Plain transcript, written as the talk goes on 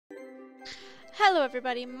Hello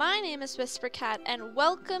everybody, my name is Whisperkat and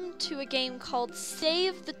welcome to a game called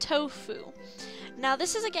Save the Tofu. Now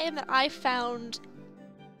this is a game that I found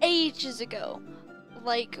ages ago,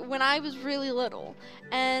 like when I was really little,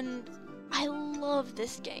 and I love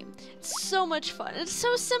this game. It's so much fun. It's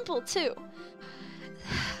so simple too.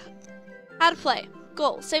 How to play.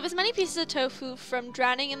 Goal: save as many pieces of tofu from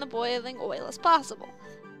drowning in the boiling oil as possible.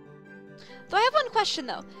 Though I have one question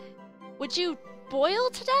though. Would you boil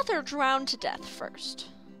to death or drown to death first?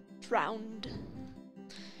 Drowned.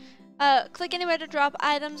 Click anywhere to drop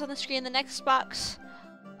items on the screen. The next box.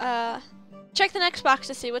 Check the next box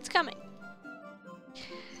to see what's coming.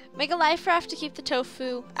 Make a life raft to keep the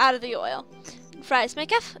tofu out of the oil. Fries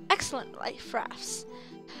make excellent life rafts.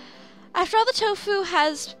 After all the tofu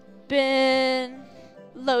has been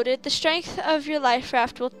loaded, the strength of your life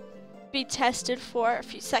raft will be tested for a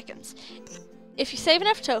few seconds. If you save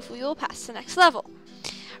enough tofu, you will pass the next level.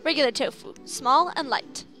 Regular tofu, small and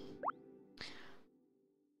light.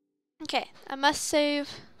 Okay, I must save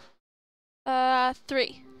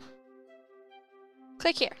 3.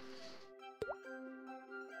 Click here.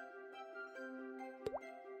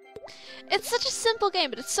 It's such a simple game,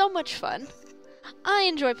 but it's so much fun. I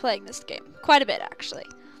enjoy playing this game quite a bit, actually.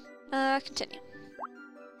 Continue.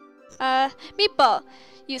 Meatball,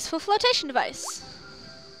 useful flotation device.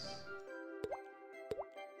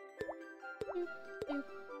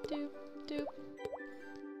 Doop, doop.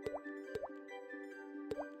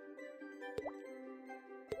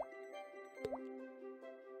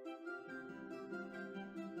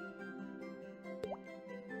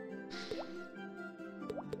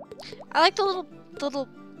 I like the little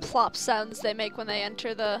plop sounds they make when they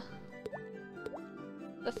enter the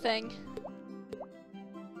thing.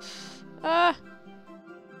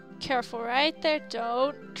 Careful right there,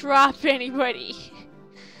 don't drop anybody.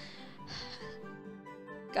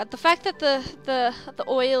 God, the fact that the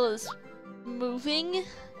oil is moving,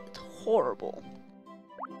 it's horrible.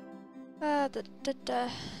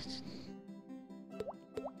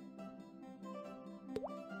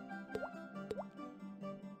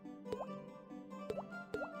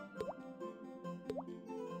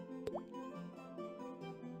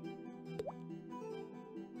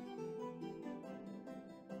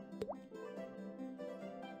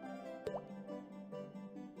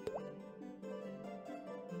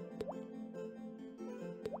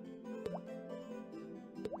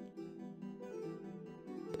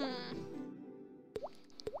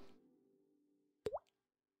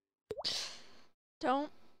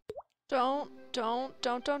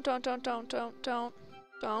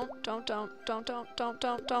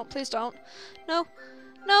 Don't, please don't. No.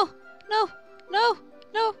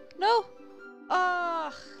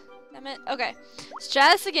 Ah, damn it. Okay, let's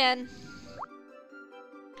try this again.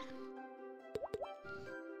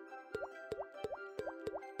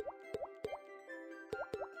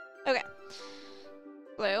 Okay.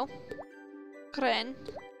 Blue, green,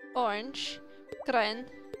 orange, green,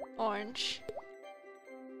 orange.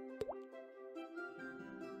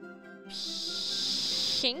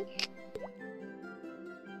 Pink,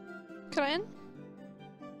 green,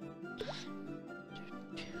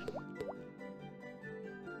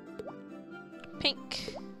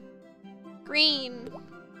 pink, green,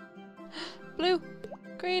 blue,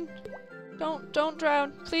 green. Don't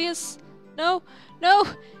drown, please. No.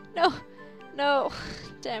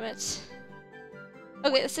 Damn it.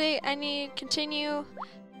 Okay, let's see. I need continue.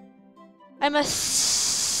 I must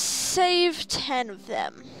save 10 of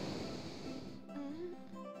them.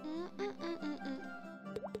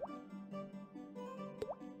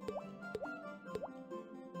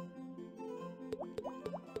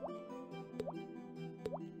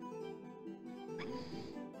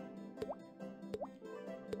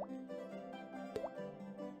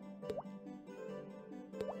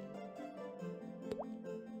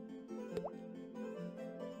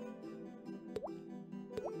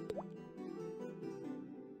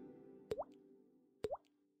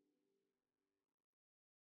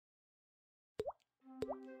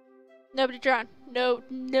 Nobody drown. No,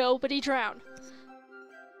 nobody drown.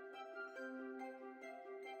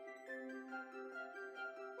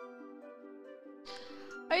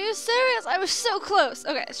 Are you serious? I was so close.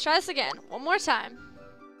 Okay, let's try this again. One more time.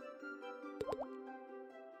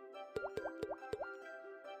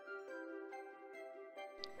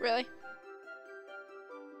 Really?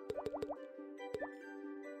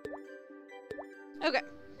 Okay.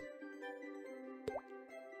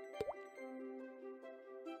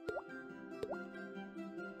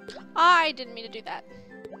 I didn't mean to do that.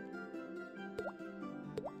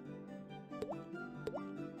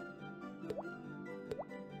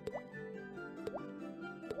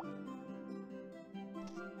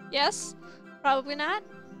 Yes? Probably not.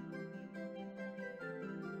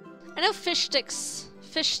 I know fish sticks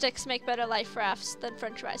make better life rafts than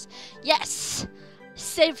french fries. Yes!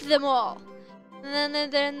 Saved them all. And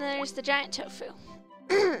then there's the giant tofu.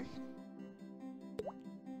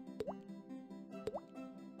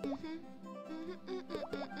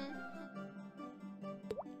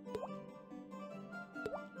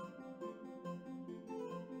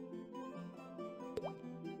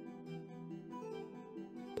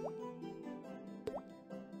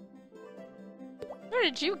 Where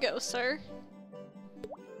did you go, sir?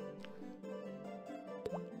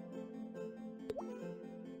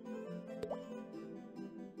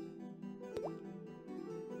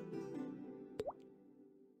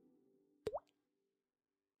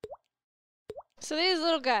 So these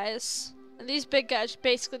little guys and these big guys are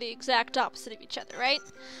basically the exact opposite of each other, right?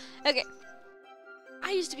 Okay.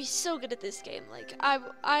 I used to be so good at this game. Like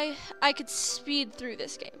I could speed through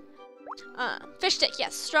this game. Fish stick,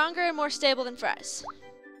 yes, stronger and more stable than fries.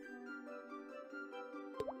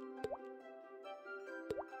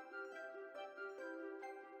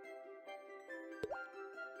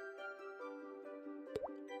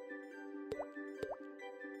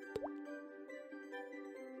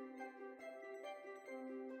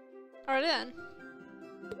 Alright then.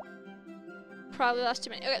 Probably lost too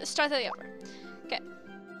many. Okay, let's start that over. Okay.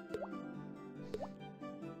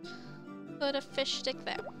 Put a fish stick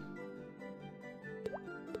there.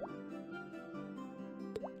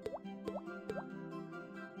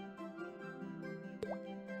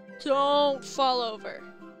 Don't fall over.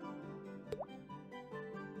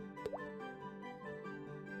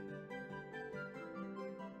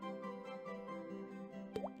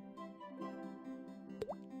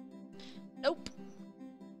 Nope.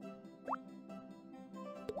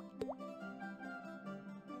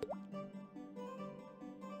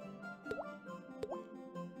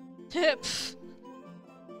 Pff.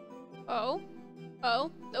 Oh.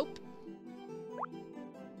 Oh. Nope.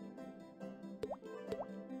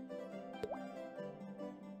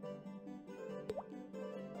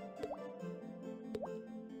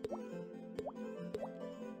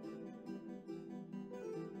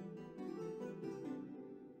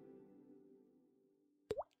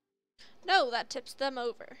 No, that tips them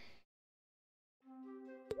over.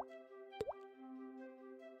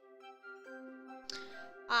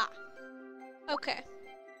 Ah. Okay.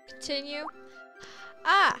 Continue.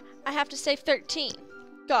 Ah, I have to say 13.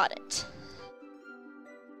 Got it.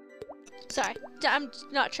 Sorry, I'm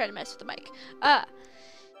not trying to mess with the mic.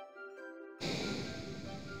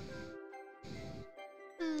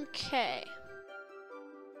 Okay.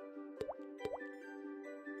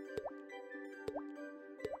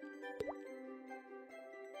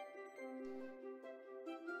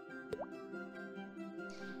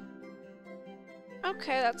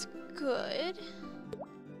 Okay, that's good.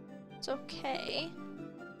 It's okay.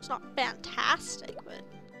 It's not fantastic, but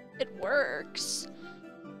it works.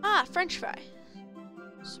 Ah, French fry.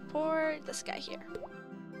 Support this guy here.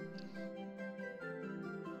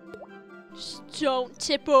 Just don't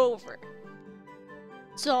tip over.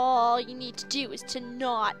 That's all you need to do is to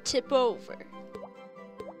not tip over.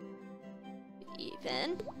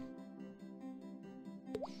 Even.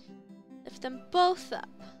 Lift them both up.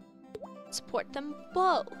 Support them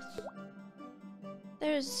both.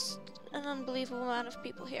 There's an unbelievable amount of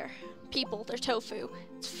people here. People, they're tofu.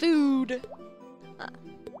 It's food.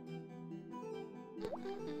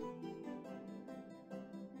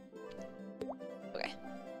 Okay.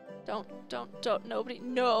 Don't, nobody,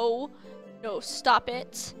 no. No, stop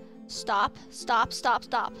it. Stop.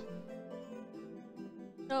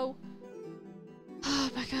 No. Oh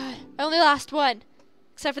my god. I only lost one.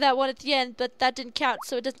 Except for that one at the end, but that didn't count,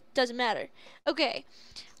 so it doesn't matter. Okay.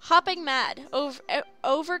 Hopping mad.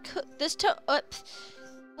 Overcooked. This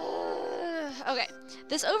okay.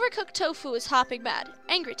 This overcooked tofu is hopping mad.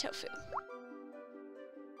 Angry tofu.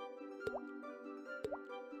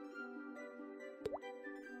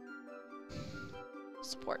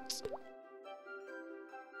 Sports.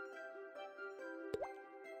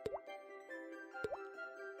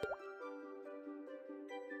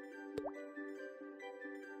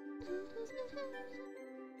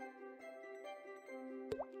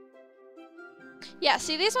 Yeah,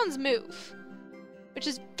 see, these ones move, which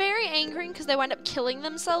is very angering because they wind up killing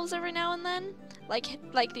themselves every now and then, like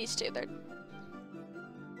these two. They're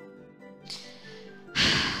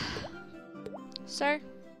Sir,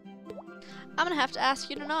 I'm gonna have to ask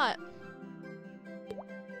you to not.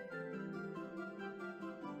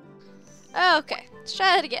 Okay, let's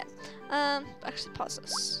try it again. Actually, pause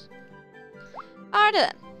this. Alright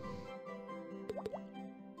then.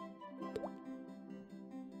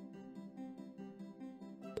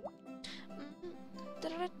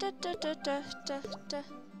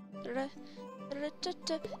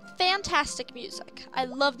 Fantastic music. I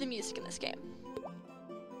love the music in this game.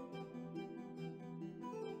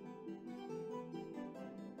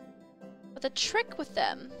 But the trick with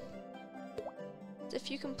them is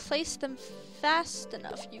if you can place them fast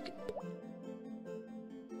enough, you can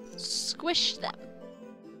squish them.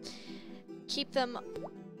 Keep them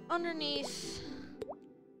underneath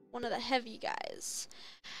one of the heavy guys.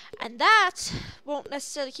 And that won't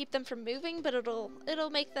necessarily keep them from moving, but it'll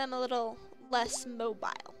make them a little less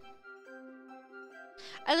mobile.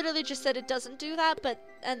 I literally just said it doesn't do that,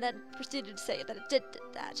 and then proceeded to say that it did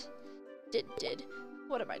that. Did.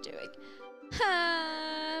 What am I doing?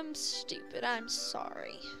 I'm stupid. I'm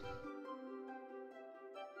sorry.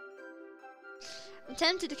 I'm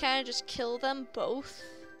tempted to kind of just kill them both.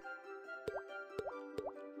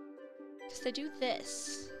 Because they do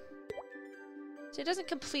this. So it doesn't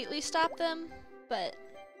completely stop them, but...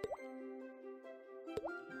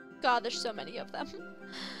 God, there's so many of them.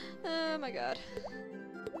 Oh my god.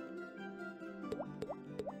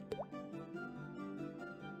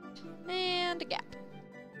 And a gap.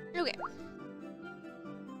 Okay.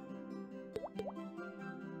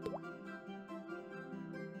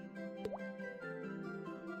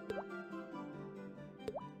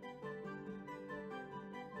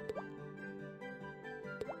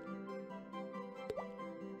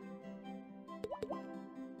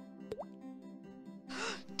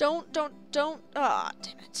 Don't. Aw,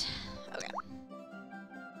 damn it. Okay.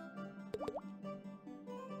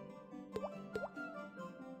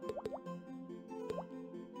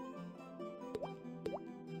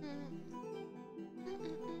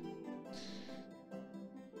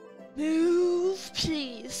 Move,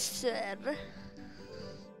 please, sir.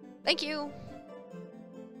 Thank you.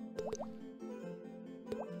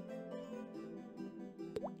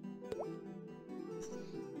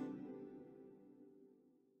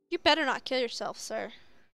 You better not kill yourself, sir.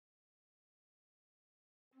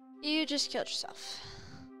 You just killed yourself.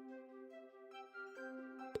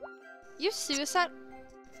 You suicide?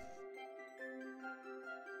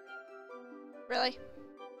 Really?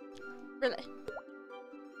 Really?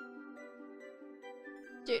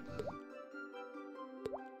 Dude.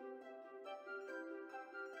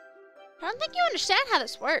 I don't think you understand how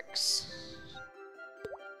this works.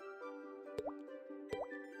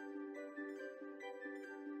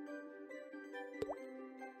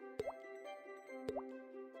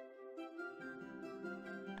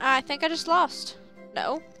 I think I just lost.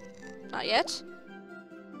 No, not yet.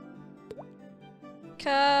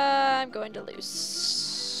 I'm going to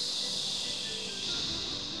lose.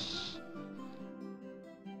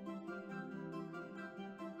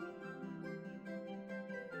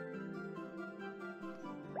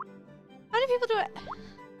 How many people do it?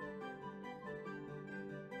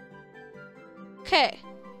 Okay,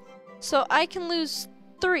 so I can lose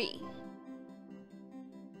 3.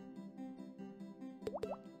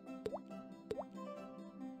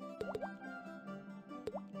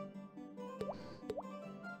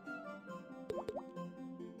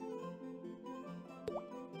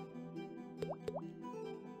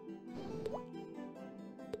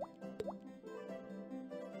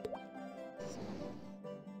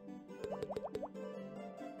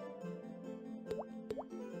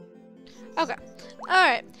 Okay.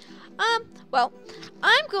 Alright. Well,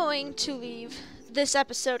 I'm going to leave this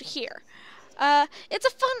episode here.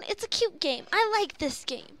 It's a cute game. I like this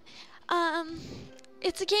game.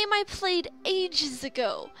 It's a game I played ages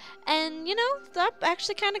ago. And, you know, I'm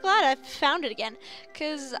actually kind of glad I found it again.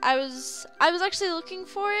 Because I was actually looking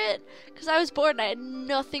for it. Because I was bored and I had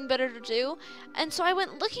nothing better to do. And so I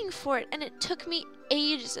went looking for it. And it took me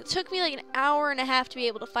ages. It took me like an hour and a half to be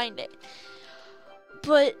able to find it.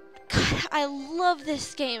 But... God, I love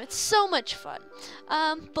this game. It's so much fun.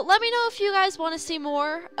 But let me know if you guys want to see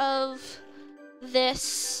more of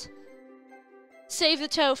this Save the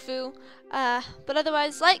Tofu. But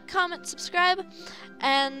otherwise, like, comment, subscribe,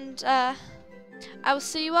 and I will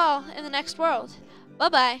see you all in the next world.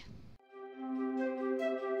 Bye-bye.